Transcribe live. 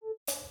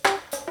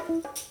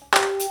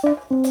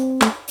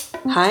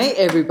Hi,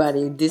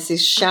 everybody. This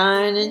is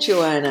Shine and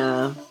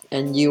Joanna,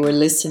 and you are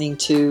listening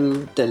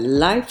to the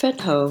Life at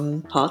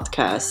Home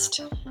podcast.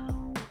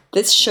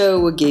 This show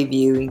will give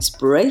you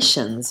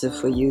inspirations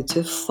for you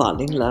to fall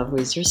in love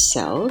with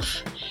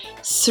yourself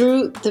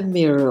through the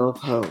mirror of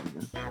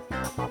home.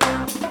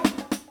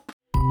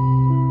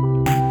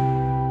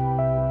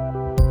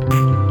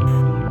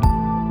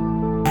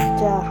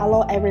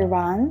 Hello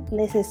everyone,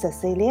 this is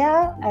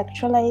Cecilia.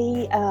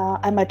 Actually,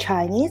 I'm a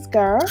Chinese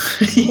girl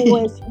who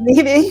is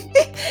living.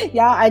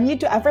 I need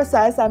to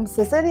emphasize I'm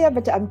Cecilia,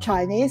 but I'm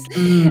Chinese,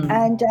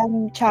 and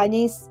I'm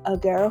Chinese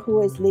girl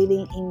who is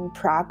living in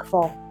Prague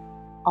for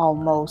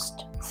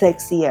almost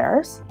 6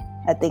 years.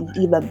 I think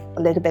even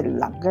a little bit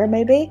longer,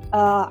 maybe.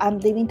 I'm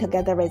living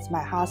together with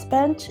my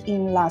husband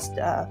in last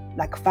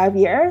 5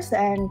 years,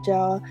 and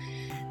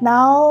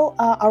now,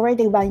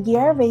 already 1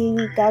 year,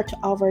 we got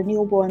our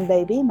newborn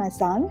baby, my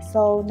son.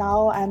 So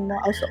now I'm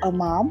also a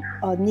mom,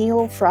 a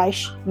new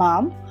fresh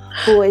mom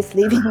who is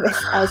living with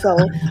also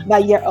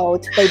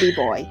 1-year-old baby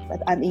boy, but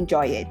I'm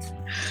enjoying it.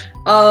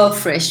 Oh,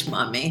 fresh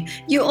mommy.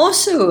 You're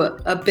also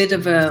a bit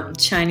of a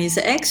Chinese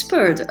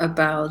expert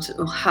about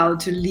how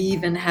to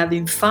live and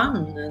having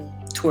fun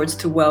towards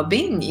the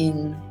well-being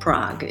in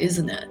Prague,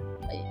 isn't it?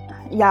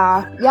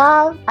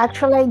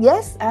 Actually,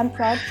 yes, I'm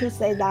proud to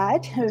say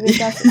that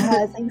because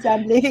since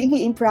I'm living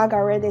in Prague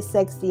already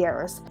 6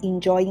 years,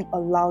 enjoying a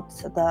lot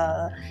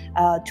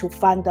to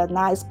find a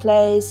nice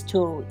place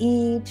to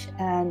eat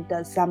and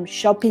some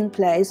shopping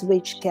place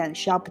which can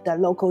shop the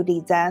local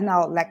design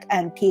or like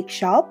antique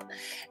shop.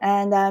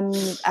 And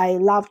I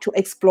love to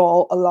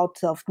explore a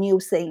lot of new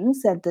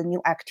things and the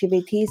new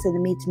activities and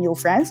meet new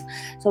friends.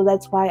 So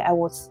that's why I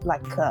was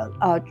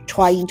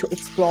trying to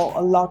explore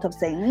a lot of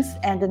things.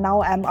 And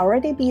now I'm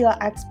already be an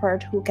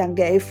expert who can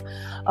give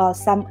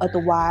some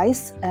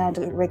advice and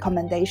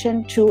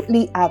recommendation to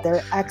the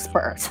other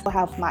experts. I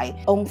have my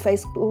own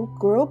Facebook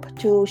group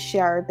to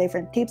share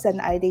different tips and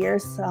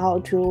ideas how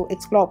to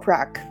explore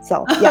Prague.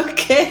 So yeah.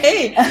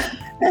 Okay.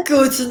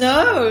 Good to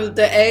know.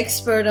 The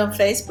expert on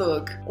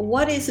Facebook.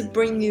 What is it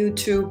bring you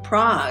to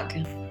Prague?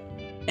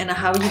 And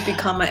how you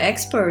become an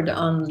expert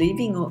on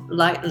living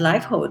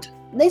livelihood?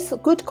 This is a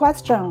good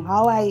question.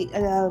 How I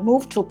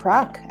moved to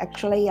Prague.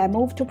 Actually, I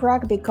moved to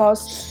Prague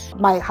because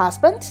my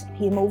husband,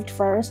 he moved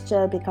first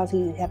because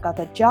he had got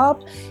a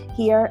job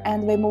here,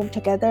 and we moved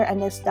together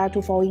and I started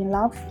to fall in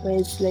love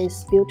with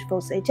this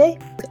beautiful city.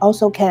 It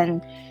also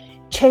can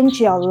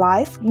change your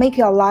life, make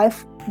your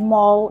life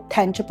more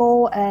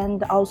tangible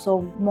and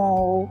also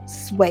more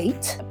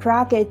sweet.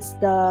 Prague is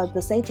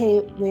the city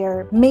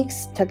where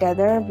mixed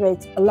together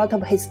with a lot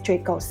of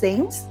historical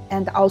things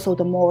and also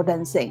the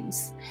modern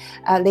things.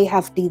 They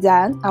have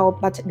design,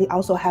 but they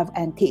also have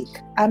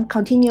antique. I'm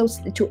continuous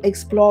to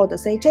explore the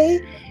city,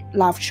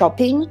 love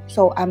shopping,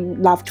 so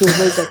I'm love to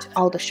visit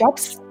all the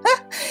shops.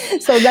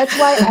 So that's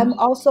why I'm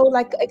also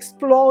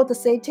explore the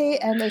city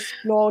and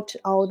explored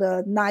all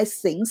the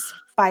nice things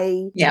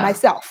by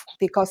myself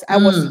because I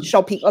was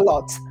shopping a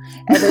lot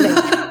every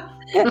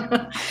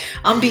day.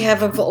 On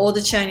behalf of all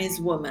the Chinese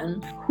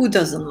women, who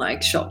doesn't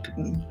like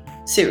shopping?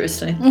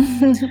 Seriously.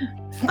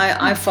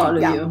 I follow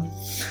you.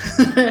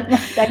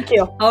 Thank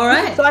you. All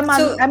right. So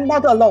I'm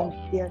not alone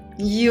here.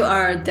 You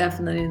are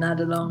definitely not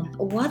alone.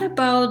 What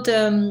about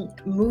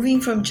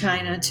moving from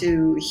China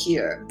to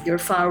here? You're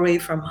far away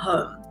from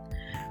home.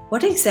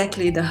 What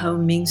exactly the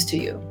home means to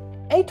you?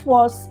 It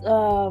was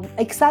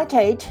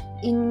excited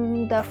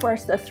in the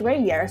first 3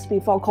 years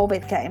before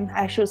COVID came,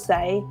 I should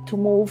say, to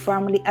move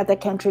from the other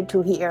country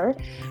to here,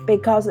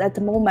 because at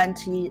the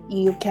moment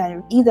you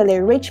can easily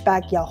reach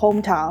back your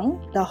hometown.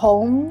 The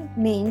home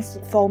means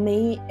for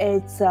me,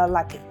 it's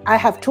I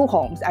have 2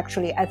 homes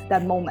actually at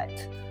that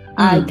moment.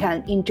 I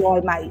can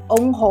enjoy my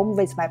own home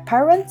with my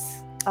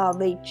parents,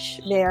 which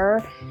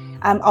there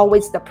I'm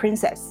always the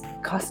princess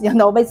because,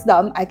 with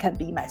them, I can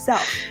be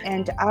myself.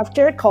 And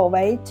after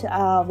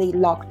COVID, we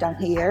locked down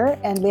here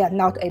and we are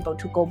not able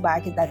to go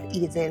back that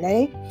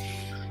easily.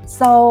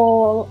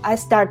 So I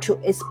start to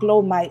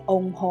explore my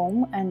own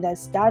home and I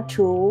start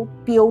to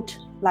build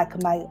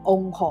my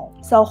own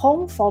home. So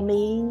home for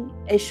me,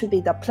 it should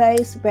be the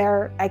place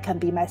where I can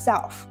be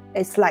myself.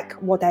 It's like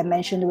what I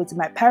mentioned with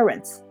my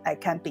parents. I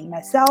can be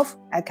myself,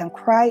 I can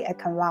cry, I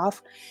can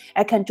laugh,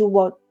 I can do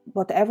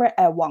whatever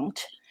I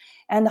want.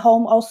 And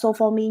home also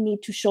for me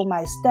need to show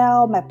my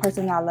style, my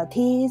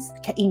personalities,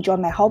 can enjoy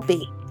my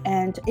hobby.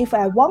 And if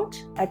I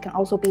want, I can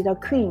also be the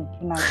queen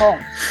in my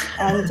home.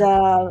 And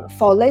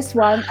for this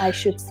one, I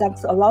should thank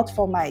a lot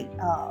for my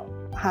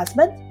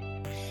husband.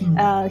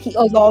 He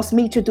allows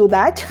me to do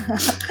that.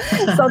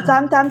 So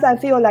sometimes I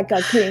feel like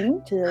a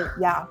king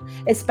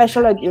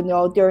especially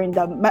during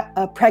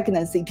the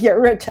pregnancy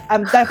period.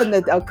 I'm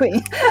definitely a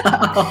queen.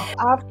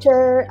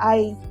 After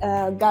I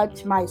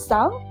got my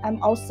son, I'm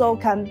also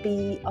can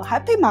be a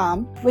happy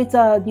mom with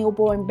a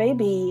newborn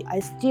baby.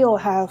 I still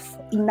have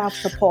enough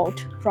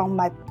support from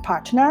my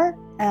partner,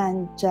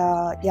 and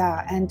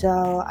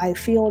I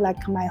feel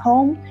like my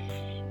home,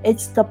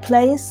 it's the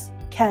place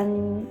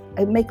can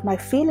make my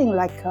feeling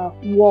like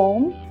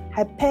warm,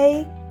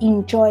 happy,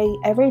 enjoy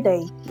every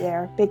day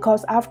there.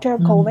 Because after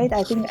COVID,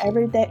 I think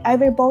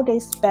everybody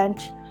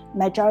spent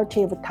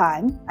majority of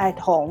time at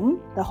home.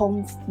 The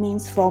home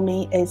means for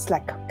me is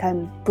like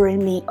can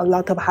bring me a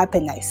lot of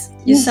happiness.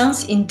 You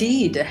sounds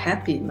indeed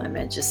happy, My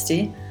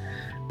Majesty.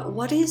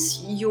 What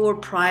is your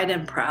pride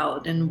and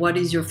proud, and what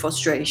is your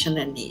frustration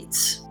and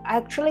needs?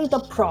 Actually, the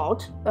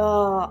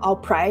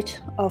pride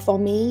for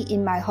me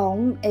in my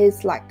home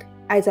is like,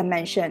 as I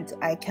mentioned,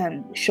 I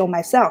can show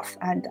myself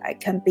and I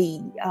can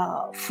be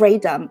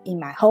freedom in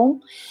my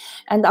home.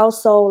 And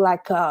also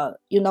like, I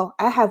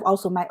have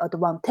also my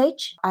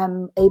advantage.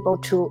 I'm able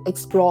to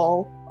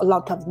explore a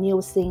lot of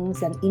new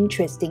things and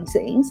interesting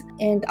things.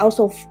 And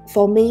also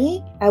for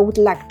me, I would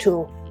like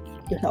to,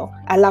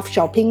 I love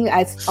shopping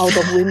as all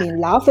the women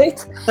love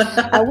it.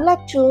 I would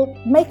like to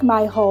make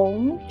my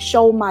home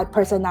show my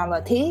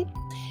personality,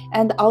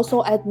 and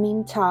also at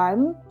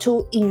meantime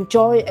to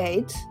enjoy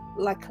it,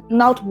 like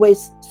not with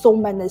so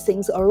many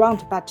things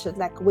around, but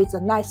like with a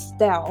nice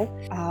style.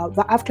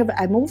 But after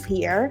I moved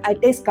here, I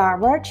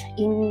discovered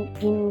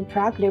in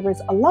Prague there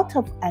was a lot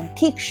of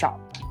antique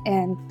shop,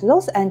 and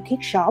those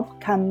antique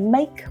shop can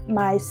make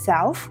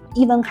myself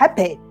even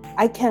happy.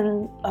 I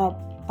can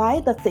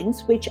buy the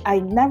things which I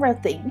never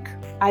think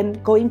I'm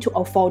going to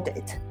afford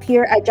it.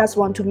 Here, I just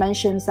want to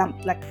mention some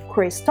like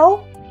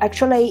crystal.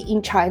 Actually,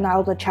 in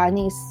China, the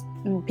Chinese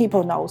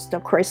people knows the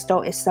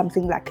crystal is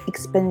something like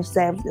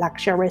expensive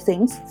luxury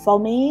things. For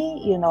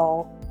me,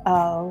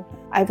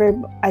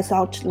 I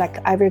thought like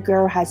every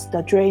girl has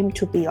the dream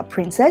to be a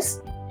princess.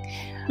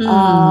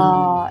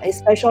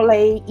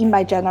 Especially in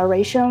my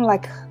generation,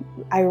 like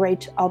I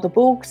read all the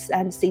books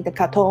and see the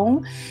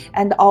cartoon,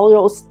 and all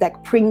those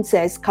like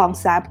princess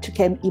concept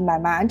came in my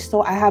mind.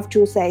 So I have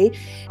to say,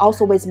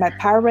 also with my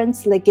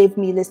parents, they gave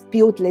me this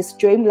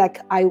dream, like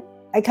I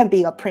can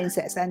be a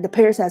princess, and the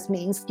princess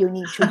means you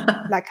need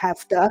to like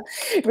have the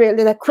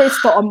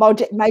crystal or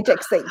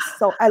magic things.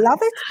 So I love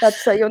it, but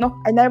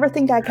I never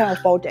think I can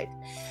afford it.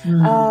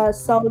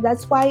 So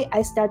that's why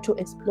I start to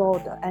explore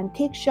the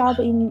antique shop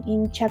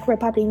in Czech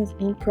Republic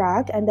in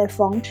Prague, and I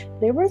found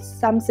there was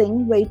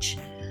something which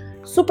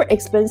super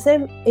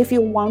expensive if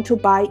you want to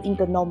buy in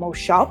the normal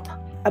shop.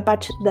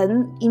 But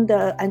then in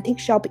the antique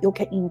shop you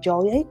can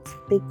enjoy it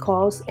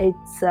because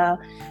it's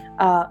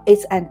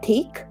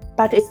antique,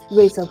 but it's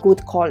with a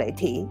good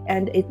quality,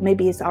 and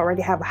it's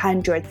already have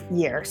 100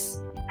 years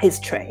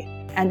history,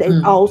 and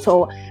it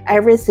also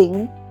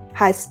everything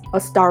has a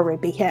story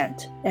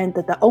behind, and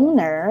the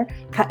owner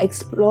can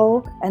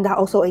explore and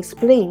also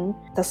explain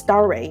the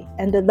story.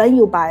 And when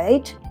you buy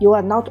it, you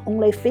are not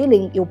only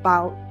feeling you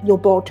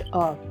bought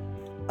a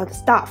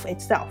stuff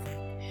itself,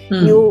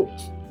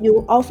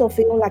 you also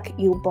feel like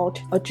you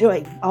bought a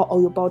dream,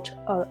 or you bought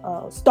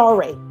a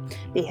story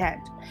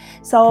behind.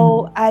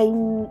 So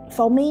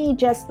for me,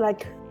 just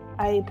like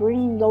I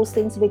bring those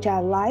things which I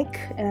like,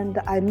 and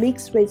I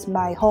mix with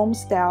my home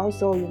style.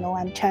 So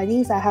I'm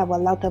Chinese, I have a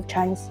lot of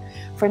Chinese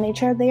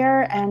furniture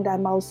there, and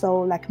I'm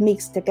also like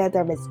mixed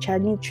together with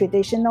Chinese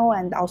traditional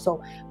and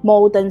also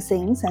modern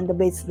things, and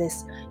with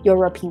this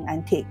European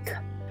antique.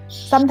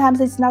 Sometimes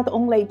it's not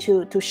only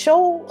to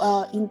show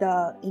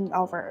in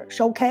our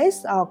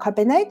showcase or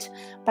cabinet,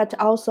 but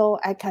also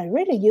I can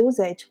really use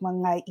it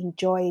when I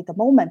enjoy the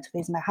moment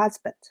with my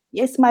husband.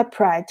 It's my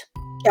pride.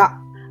 Yeah.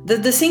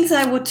 The things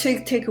I would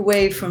take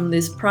away from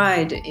this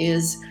pride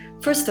is,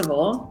 first of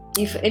all,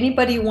 if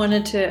anybody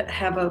wanted to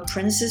have a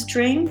princess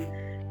dream,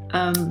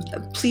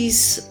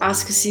 please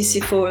ask Cici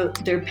for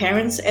their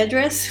parents'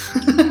 address.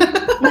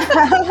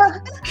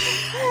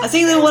 I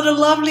think that what a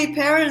lovely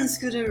parents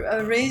could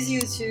raise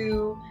you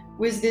to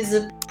with this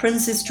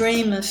princess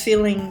dream of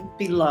feeling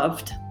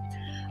beloved.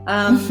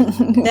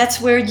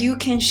 That's where you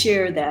can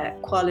share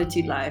that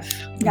quality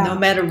life, no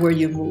matter where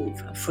you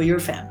move, for your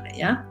family.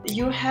 Yeah,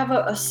 you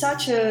have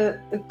such a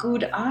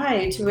good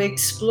eye to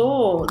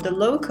explore the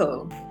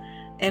local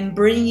and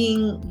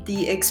bringing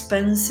the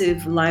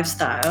expensive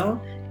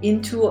lifestyle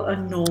into a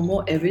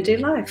normal everyday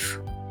life.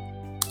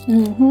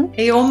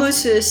 It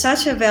almost is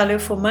such a value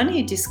for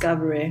money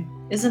discovery,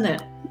 isn't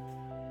it?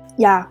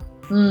 Yeah,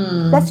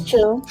 that's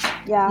true.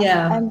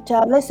 Yeah. And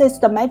this is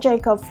the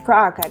magic of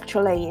Prague.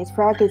 Actually,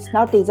 Prague is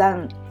not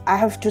designed. I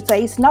have to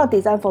say, it's not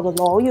designed for the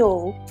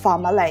royal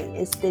family.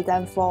 It's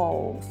designed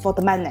for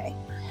the money.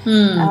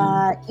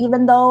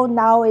 Even though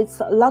now it's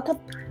a lot of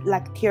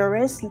like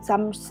tourists,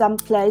 some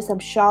place, some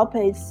shop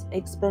is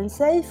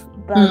expensive,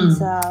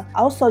 but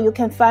also you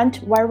can find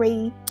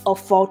very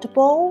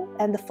affordable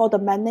and for the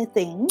many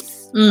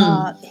things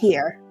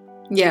here.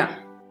 Yeah.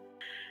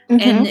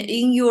 And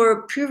in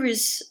your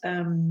previous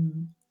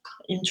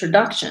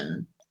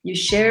introduction, you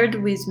shared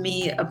with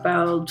me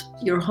about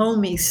your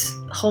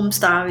home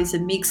style is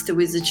mixed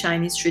with the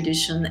Chinese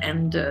tradition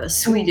and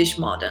Swedish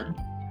modern.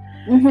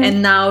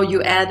 And now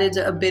you added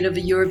a bit of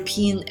a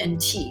European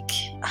antique.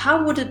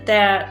 How would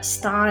that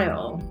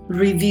style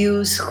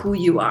reveals who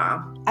you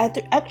are?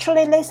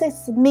 Actually, this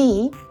is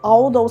me.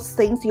 All those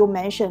things you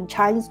mentioned,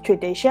 Chinese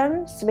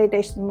tradition,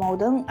 Swedish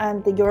modern,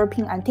 and the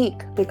European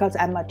antique, because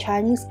I'm a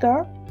Chinese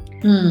girl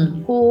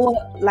who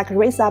like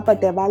raised up and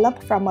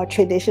developed from a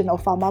traditional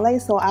family.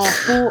 So I'm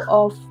full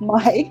of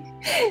my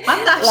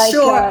I'm not like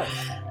sure.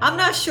 I'm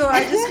not sure.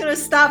 I'm just gonna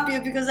stop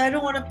you because I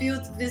don't want to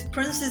build this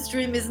princess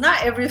dream. Is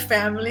not every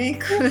family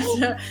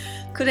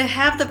could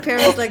have the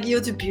parents like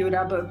you to build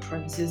up a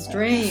princess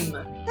dream.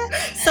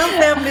 Some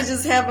families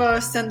just have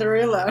a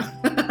Cinderella,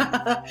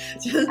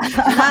 just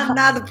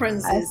not the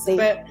princess.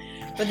 But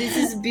this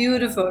is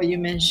beautiful. You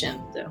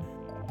mentioned.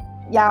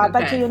 Yeah, Okay.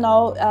 but you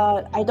know,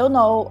 I don't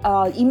know.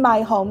 In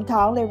my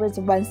hometown, there is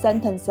one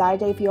sentence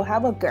that if you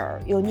have a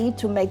girl, you need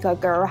to make a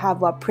girl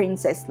have a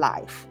princess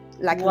life.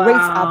 Like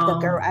raise up the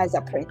girl as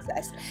a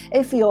princess.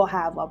 If you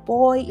have a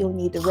boy, you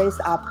need to raise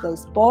up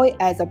this boy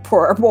as a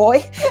poor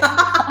boy.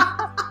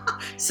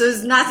 So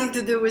it's nothing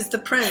to do with the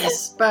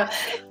prince, but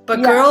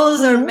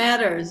girls are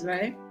matters,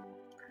 right?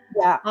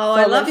 Yeah. Oh,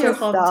 so I love your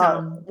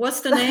hometown.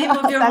 What's the name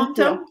of your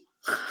hometown?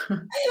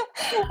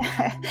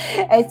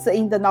 It's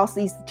in the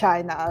northeast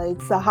China.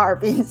 It's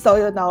Harbin, so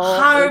you know.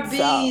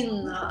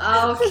 Harbin.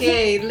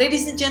 Okay,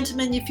 ladies and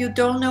gentlemen, if you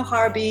don't know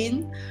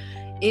Harbin,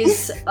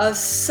 is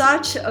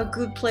such a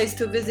good place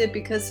to visit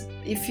because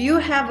if you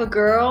have a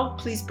girl,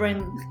 please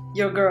bring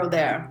your girl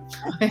there.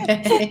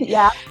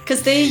 Yeah,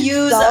 because they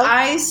use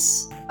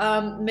ice,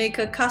 make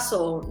a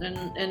castle,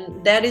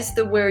 and that is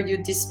where you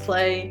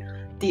display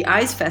the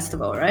ice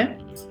festival, right?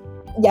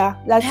 Yeah,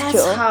 that's true.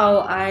 That's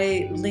how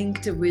I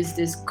linked with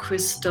this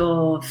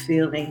crystal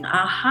feeling.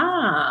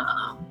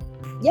 Aha.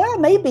 Yeah,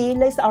 maybe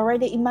it's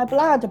already in my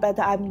blood, but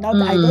I'm not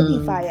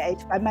identifying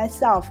it by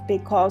myself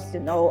because, you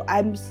know,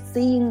 I'm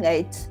seeing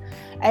it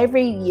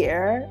every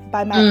year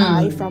by my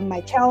eye from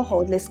my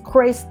childhood, this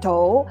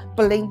crystal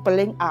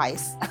bling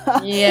eyes.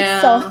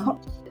 Yeah. So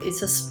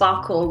it's a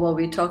sparkle. When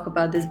we talk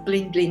about this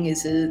bling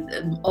is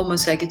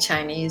almost like a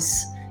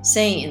Chinese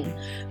saying,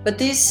 but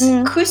this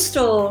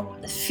crystal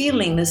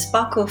feeling, the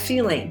sparkle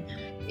feeling,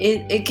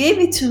 it gave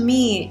it to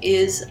me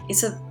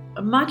it's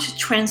a much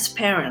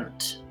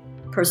transparent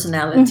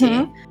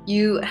personality.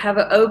 You have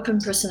an open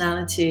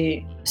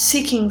personality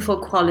seeking for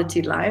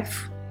quality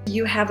life.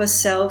 You have a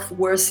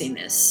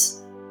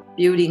self-worthiness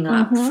building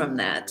up from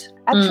that.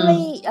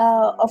 Actually,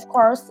 of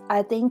course,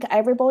 I think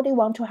everybody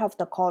want to have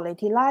the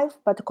quality life,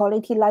 but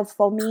quality life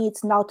for me,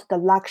 it's not the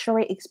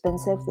luxury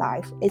expensive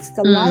life. It's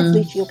the life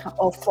which you can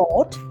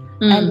afford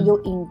and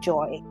you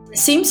enjoy. It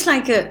seems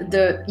like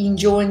the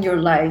enjoying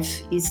your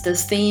life is the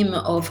theme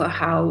of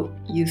how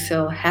you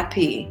feel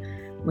happy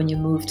when you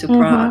move to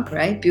Prague,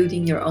 right?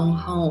 Building your own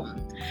home.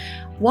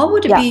 What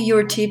would be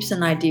your tips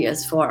and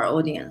ideas for our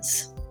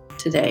audience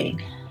today?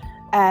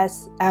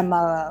 As I'm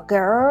a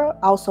girl,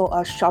 also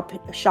a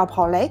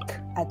shopaholic,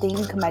 I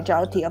think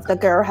majority of the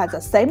girl has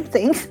the same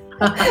thing.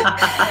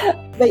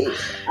 But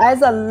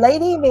as a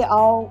lady, we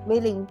are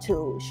willing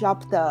to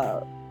shop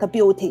the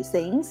beauty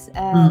things,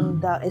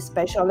 and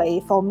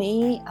especially for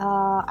me,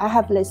 I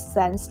have this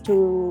sense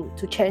to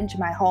change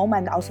my home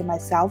and also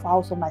myself,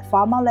 also my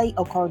family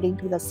according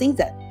to the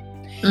season.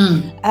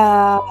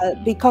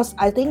 Because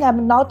I think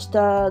I'm not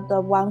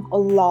the one who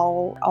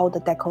allow all the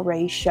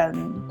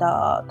decoration,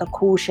 the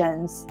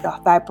cushions, the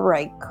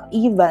fabric,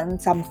 even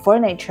some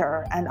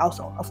furniture, and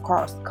also of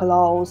course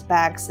clothes,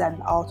 bags,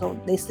 and also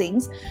these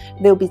things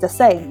will be the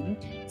same.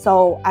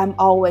 So I'm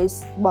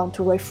always want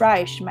to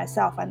refresh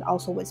myself and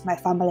also with my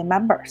family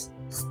members.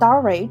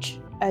 Storage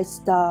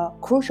is the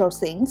crucial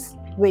things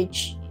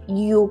which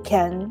you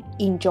can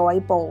enjoy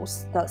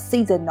both the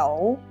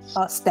seasonal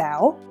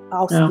style,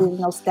 also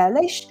seasonal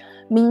stylish.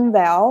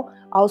 Meanwhile,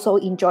 also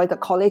enjoy the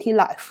quality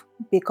life.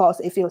 Because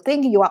if you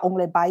think you are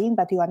only buying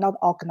but you are not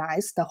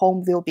organized, the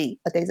home will be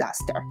a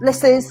disaster.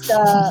 This is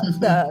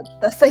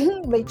the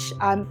thing which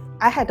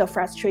I had a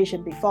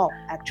frustration before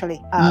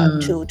actually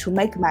to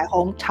make my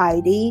home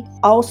tidy.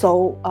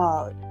 Also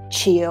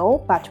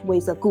chill, but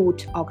with a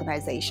good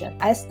organization.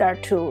 I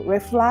start to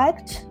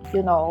reflect.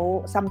 You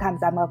know,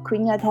 sometimes I'm a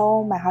queen at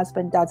home. My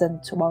husband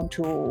doesn't want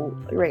to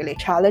really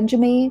challenge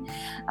me.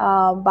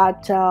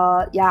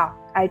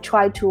 I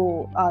try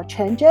to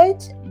change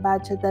it.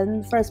 But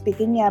then first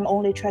beginning, I'm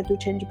only trying to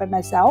change by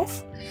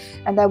myself.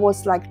 And I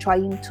was like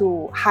trying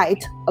to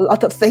hide a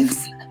lot of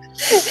things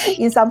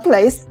in some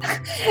place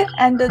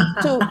and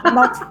to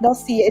not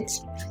see it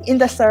in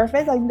the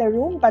surface or in the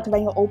room. But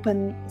when you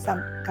open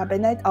some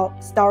cabinet or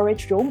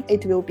storage room,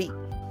 it will be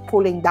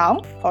pulling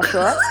down for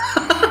sure.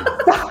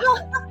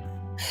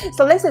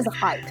 So this is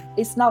hide.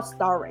 It's not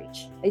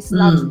storage. It's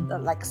not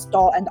like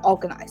store and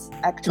organize,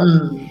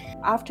 actually.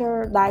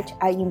 After that,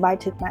 I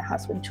invited my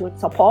husband to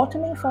support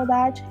me for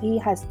that. He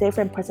has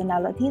different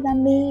personality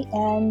than me,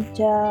 and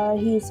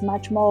he's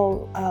much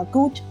more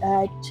good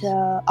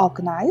at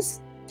organize.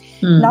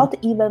 Not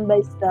even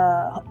with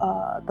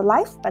the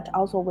life, but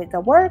also with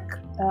the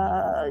work.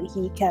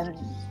 He can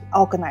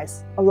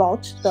organize a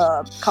lot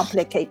the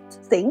complicated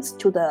things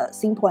to the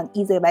simple and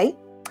easy way.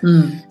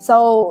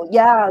 So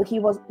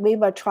we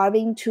were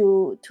trying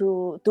to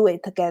do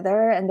it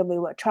together, and we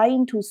were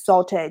trying to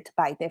sort it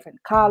by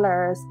different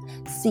colors,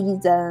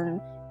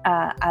 season,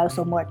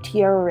 also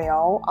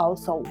material,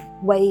 also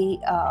way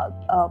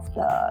of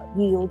the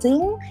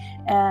using,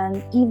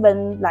 and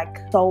even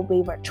so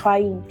we were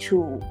trying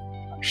to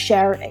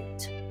share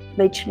it,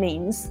 which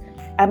means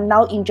I'm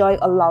now enjoying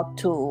a lot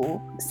to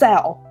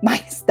sell my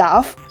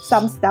stuff,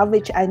 some stuff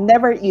which I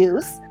never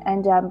use,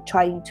 and I'm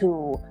trying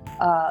to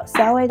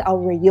sell it or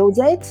reuse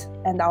it,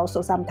 and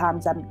also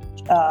sometimes I'm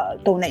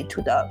donate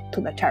to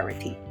the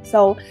charity.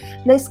 So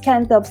this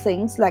kind of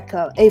things,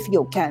 if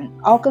you can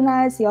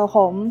organize your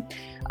home,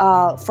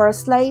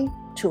 firstly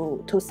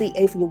to see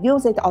if you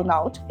use it or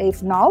not.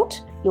 If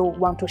not, you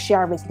want to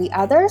share with the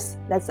others.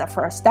 That's the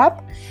first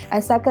step.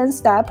 And second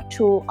step,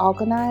 to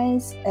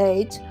organize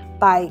it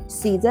by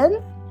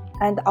season,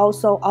 and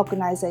also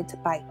organize it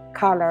by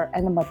color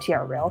and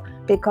material,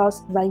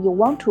 because when you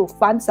want to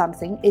find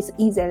something, it's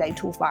easily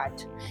to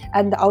find.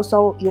 And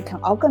also you can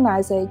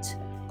organize it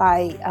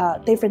by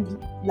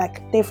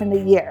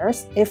different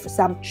years. If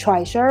some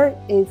treasure,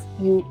 if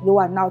you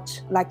are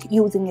not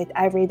using it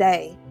every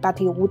day, but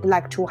you would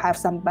like to have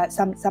sometimes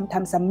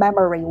some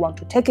memory, you want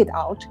to take it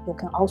out, you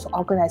can also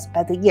organize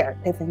by the year,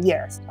 different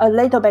years. A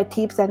little bit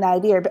tips and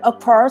idea. But of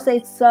course,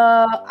 it's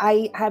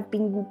I have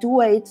been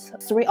doing it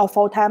 3 or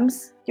 4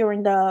 times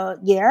during the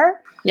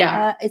year.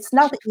 Yeah. It's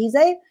not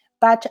easy,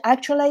 but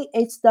actually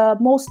it's the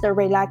most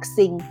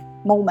relaxing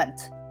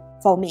moment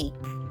for me.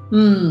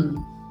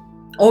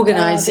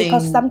 Organizing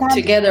because sometimes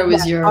together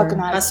with your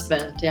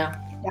husband. Yeah.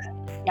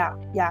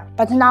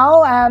 But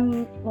now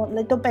I'm a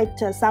little bit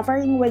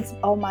suffering with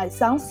all my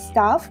son's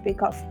stuff,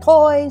 because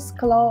toys,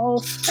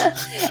 clothes,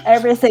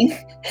 everything.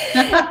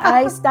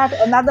 I start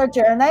another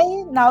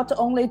journey, not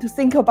only to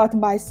think about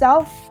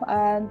myself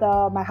and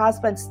my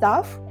husband's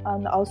stuff,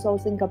 and also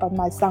think about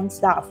my son's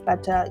stuff.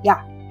 But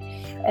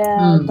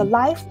the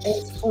life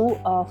is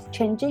full of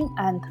changing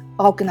and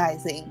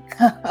organizing,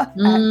 I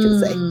have to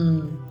say.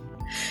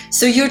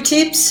 So your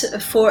tips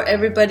for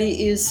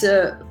everybody is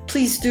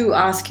please do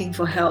asking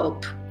for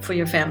help for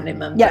your family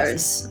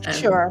members,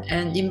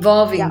 and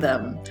involving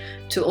them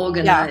to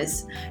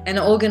organize and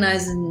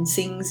organizing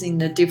things in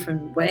the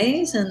different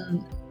ways.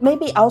 And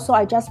maybe also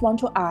I just want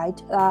to add,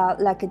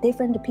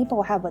 different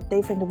people have a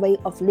different way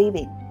of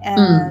living,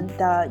 and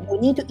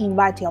you need to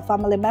invite your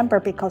family member,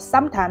 because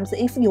sometimes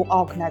if you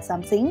organize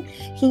something,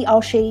 he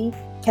or she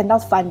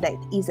cannot find it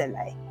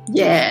easily.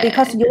 Yeah.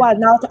 Because you are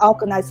not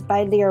organized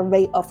by their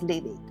way of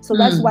living. So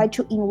that's why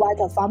to invite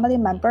a family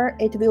member,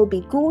 it will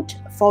be good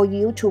for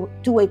you to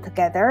do it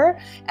together,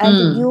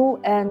 and you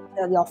and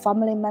your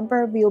family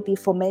member will be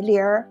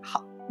familiar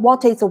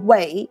what is the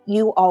way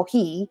you or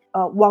he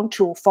want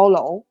to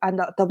follow, and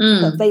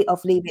the way of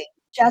living.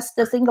 Just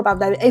think about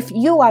that. If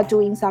you are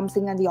doing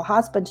something and your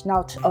husband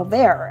not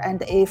aware,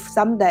 and if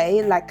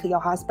someday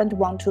your husband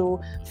want to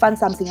find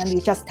something and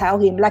you just tell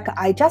him,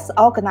 I just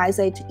organize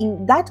it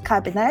in that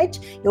cabinet,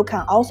 you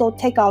can also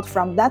take out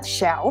from that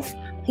shelf,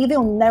 he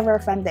will never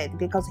find it,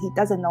 because he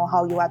doesn't know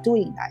how you are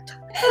doing that.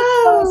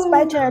 So it's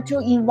better to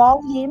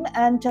involve him,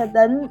 and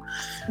then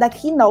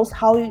he knows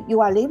how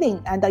you are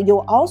living, and you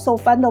also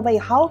find a way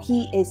how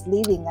he is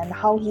living and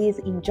how he is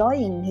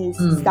enjoying his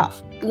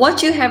stuff.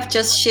 What you have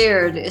just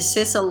shared, it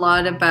says a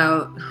lot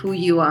about who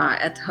you are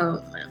at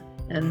home,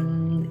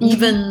 and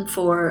even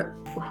for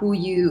who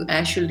you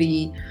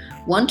actually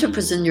want to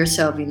present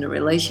yourself in a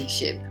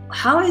relationship.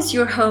 How is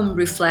your home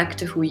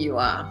reflect who you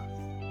are?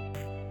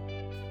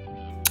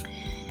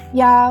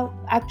 Yeah,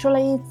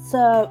 actually, it's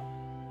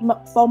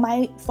for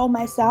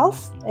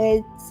myself.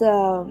 It's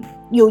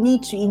you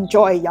need to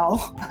enjoy your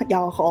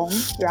home,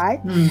 right?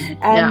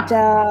 And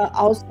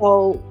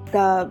also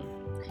the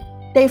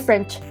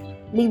different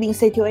living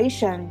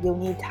situation. You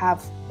need to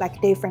have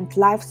different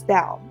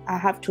lifestyle, I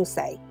have to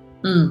say.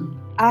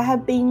 I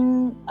have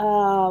been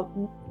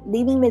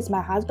living with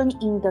my husband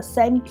in the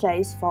same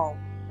place for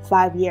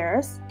 5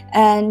 years,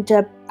 and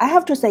I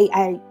have to say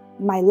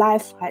my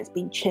life has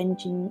been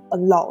changing a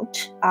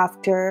lot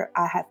after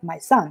I have my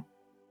son.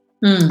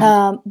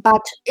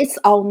 But it's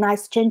all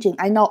nice changing.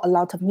 I know a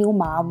lot of new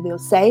mom will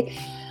say,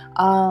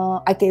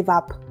 I gave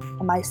up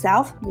on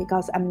myself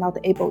because I'm not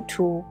able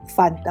to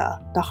find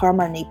the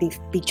harmony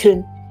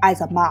between as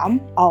a mom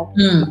or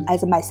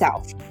as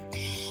myself.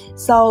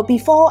 So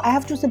before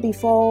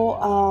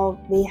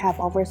we have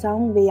our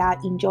son, we are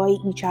enjoying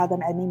each other,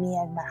 and me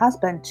and my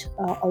husband,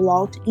 a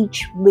lot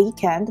each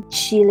weekend,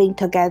 chilling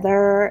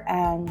together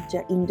and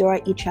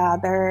enjoy each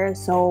other.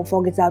 So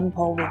for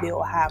example,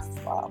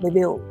 we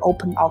will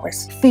open our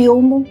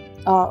film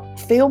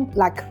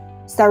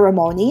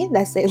ceremony,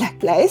 let's say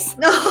like this.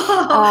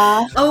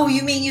 Oh,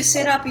 you mean you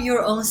set up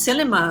your own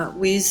cinema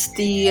with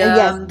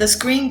the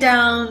screen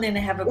down and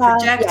have a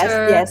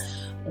projector? Yes.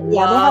 Yeah, we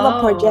have a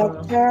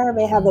projector,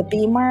 we have a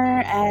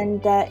beamer,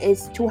 and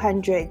it's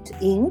 200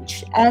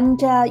 inch. And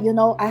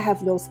I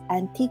have those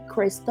antique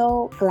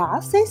crystal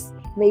glasses.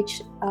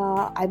 which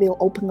I will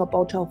open a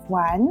bottle of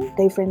wine.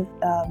 Different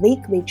week,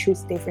 we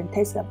choose different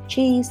tastes of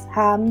cheese,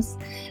 hams,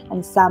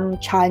 and some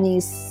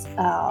Chinese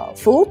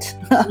food.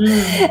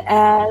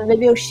 And we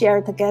will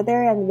share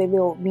together, and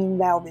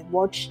meanwhile, we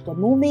watch the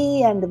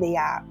movie, and we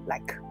are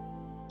like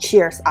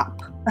cheers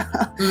up.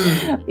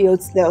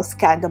 Use those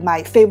kind of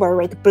my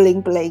favorite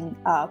bling bling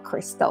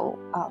crystal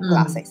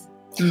glasses.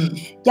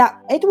 Yeah,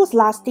 it was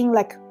lasting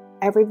like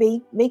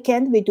every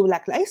weekend we do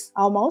like this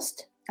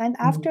almost. And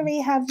after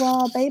we have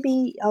a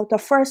baby, the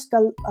first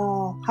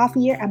half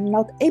year, I'm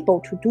not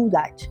able to do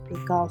that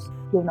because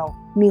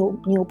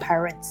new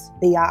parents,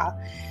 they are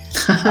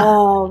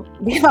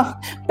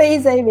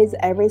busy with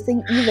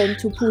everything, even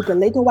to put the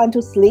little one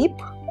to sleep.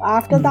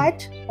 After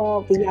that,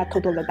 we are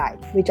totally died.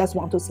 We just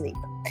want to sleep.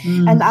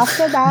 And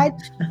after that,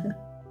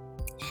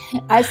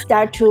 I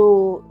start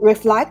to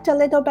reflect a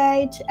little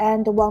bit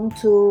and want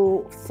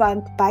to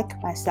find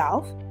back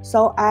myself.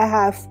 So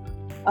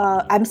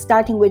I'm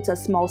starting with a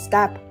small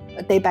step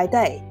day by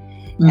day,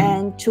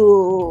 and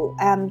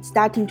I'm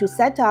starting to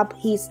set up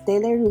his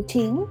daily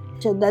routine.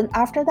 So then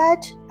after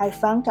that, I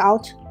found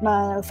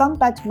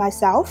back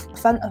myself,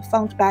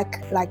 found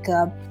back like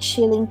a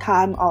chilling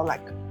time or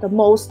like the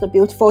most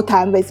beautiful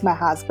time with my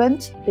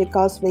husband,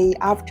 because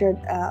after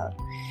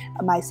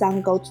my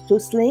son goes to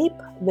sleep,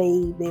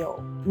 we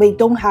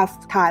don't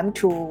have time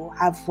to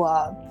have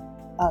a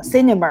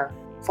cinema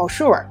for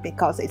sure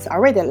because it's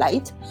already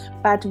late,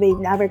 but we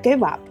never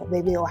give up.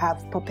 We will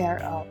prepare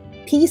a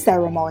tea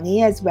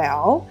ceremony as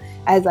well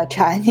as a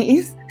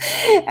Chinese,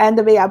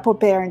 and we are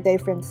preparing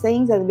different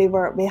things, and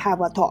we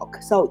have a talk.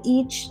 So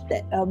each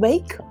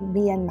week,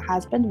 me and my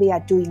husband, we are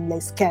doing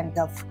this kind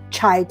of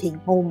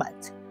chatting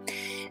moment.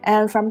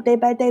 And from day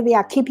by day, we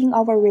are keeping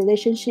our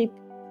relationship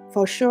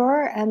for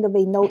sure, and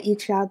we know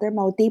each other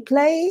more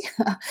deeply,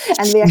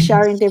 and we are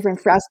sharing different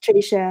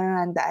frustration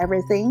and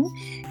everything.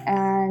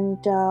 And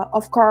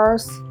of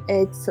course,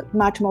 it's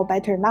much more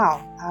better now.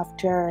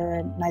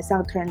 After my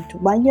son turned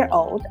 1 year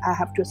old, I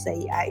have to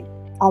say I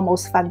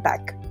almost found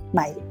back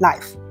my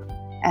life,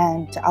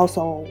 and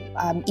also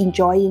I'm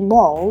enjoying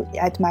more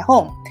at my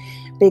home,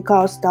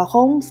 because the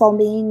home for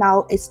me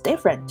now is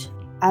different.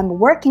 I'm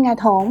working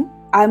at home.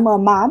 I'm a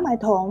mom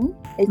at home.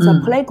 It's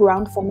a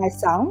playground for my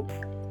son.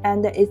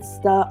 And it's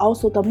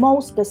also the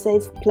most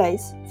safe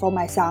place for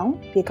my son,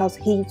 because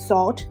he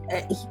thought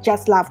he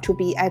just loved to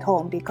be at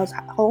home, because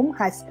home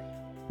has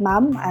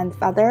mom and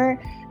father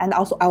and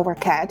also our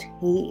cat.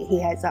 He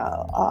has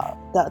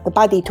the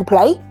buddy to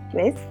play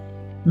with.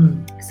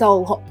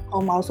 So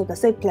home also the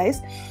safe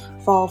place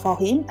for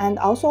him. And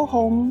also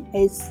home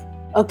is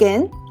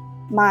again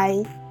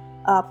my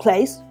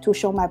place to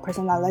show my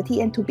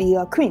personality and to be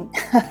a queen,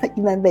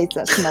 even with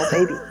a small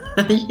baby.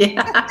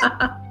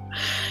 Yeah.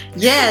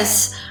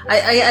 Yes,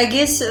 I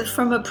guess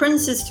from a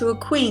princess to a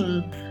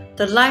queen,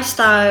 the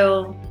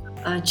lifestyle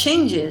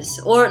changes,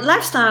 or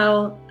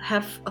lifestyle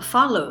have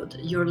followed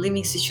your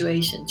living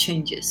situation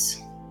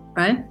changes,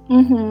 right?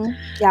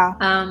 Yeah.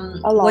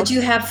 What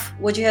you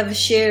have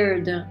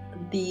shared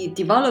the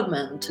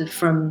development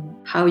from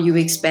how you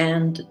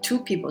expand two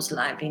people's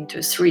life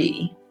into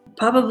three.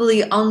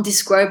 Probably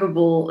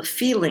undescribable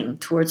feeling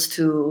towards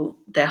to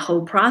that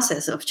whole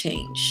process of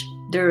change.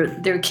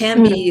 There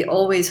can be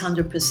always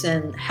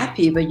 100%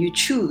 happy, but you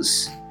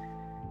choose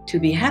to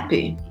be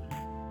happy.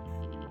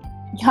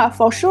 Yeah,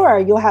 for sure.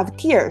 You have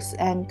tears,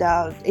 and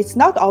it's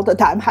not all the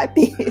time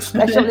happy,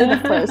 especially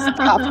the first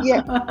half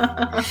year.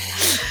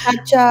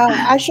 But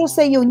I should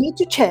say you need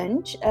to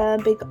change,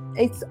 because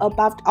it's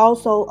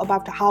also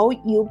about how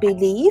you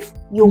believe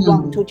you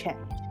want to change.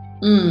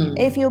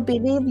 If you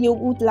believe you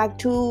would like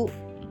to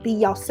be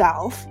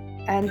yourself,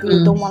 and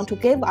you don't want to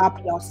give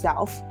up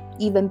yourself,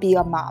 even be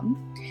a mom,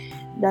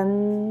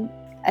 then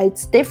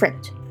it's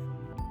different.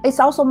 It's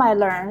also my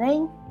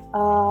learning.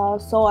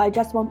 So I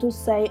just want to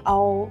say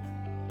our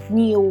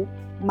new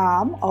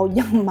mom or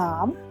young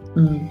mom,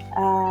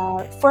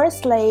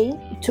 firstly,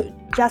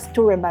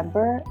 to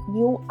remember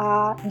you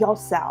are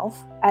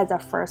yourself as a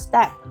first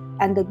step,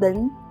 and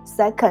then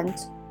second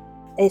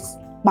is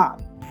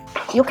mom.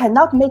 You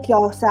cannot make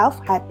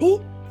yourself happy,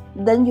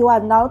 then you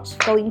are not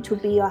going to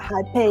be a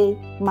happy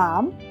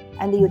mom,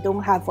 and you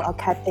don't have a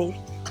happy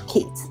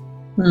kids.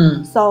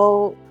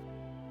 So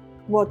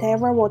what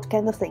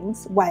kind of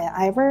things,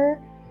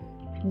 wherever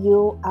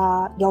you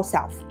are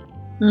yourself,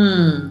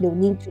 you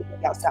need to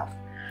be yourself.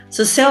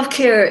 So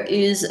self-care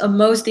is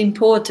most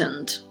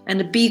important,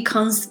 and be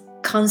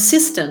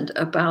consistent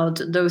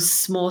about those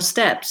small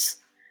steps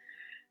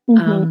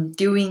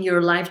during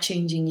your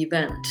life-changing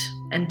event,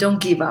 and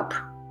don't give up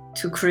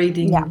to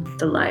creating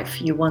the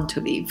life you want to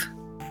live.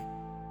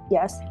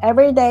 Yes,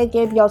 every day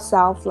give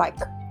yourself like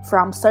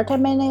from 30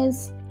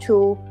 minutes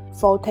to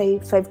 40,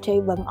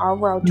 50, 1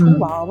 hour or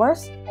 2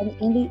 hours, and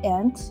in the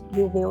end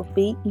you will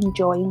be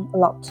enjoying a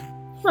lot.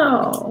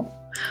 Oh,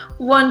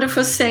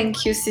 wonderful.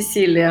 Thank you,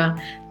 Cecilia.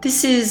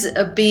 This has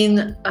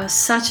been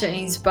such an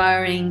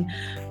inspiring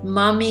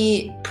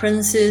mommy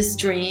princess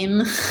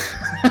dream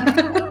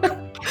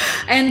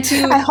and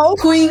to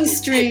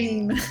queen's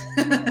dream.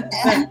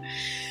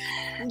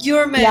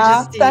 Your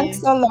Yeah, Majesty.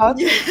 thanks a lot.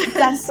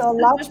 Thanks Yes. a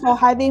lot for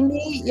having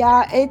me.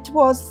 Yeah, it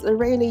was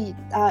really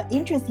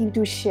interesting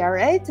to share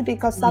it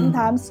because Mm,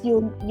 sometimes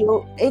you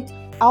it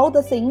all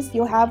the things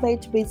you have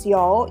it with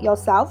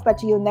yourself,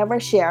 but you never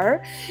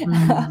share.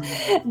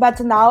 mm, But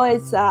now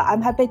it's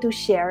I'm happy to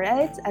share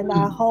it, and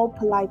I mm. hope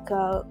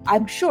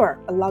I'm sure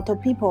a lot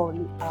of people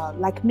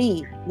like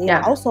me, they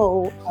are Yeah.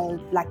 also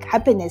like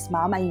happiness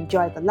mom and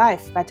enjoy the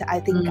life. But I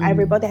think Mm.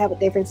 everybody have a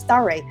different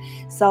story.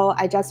 So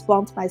I just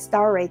want my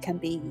story can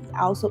be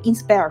also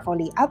inspire for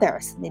the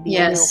others. Maybe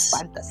they will Yes.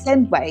 find the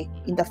same way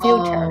in the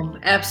future. Oh,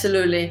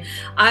 absolutely.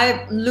 I'm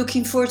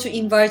looking forward to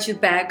invite you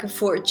back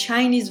for a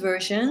Chinese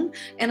version,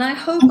 and I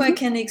hope I Mhm.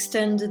 can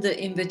extend the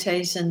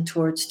invitation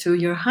towards to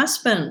your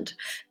husband.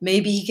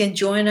 Maybe he can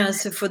join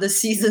us for the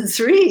season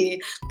 3,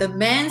 the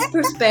man's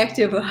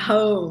perspective of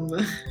home,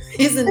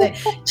 isn't it?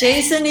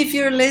 Jason, if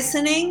you're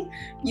listening,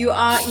 you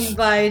are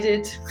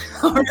invited.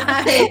 All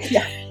right.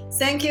 Yeah.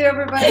 Thank you,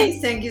 everybody.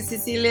 Thank you,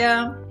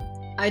 Cecilia.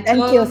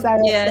 Thank you, Yeah,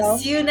 Sarah. So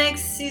see you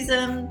next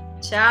season.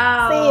 see you.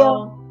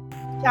 Ciao.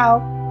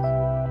 Ciao.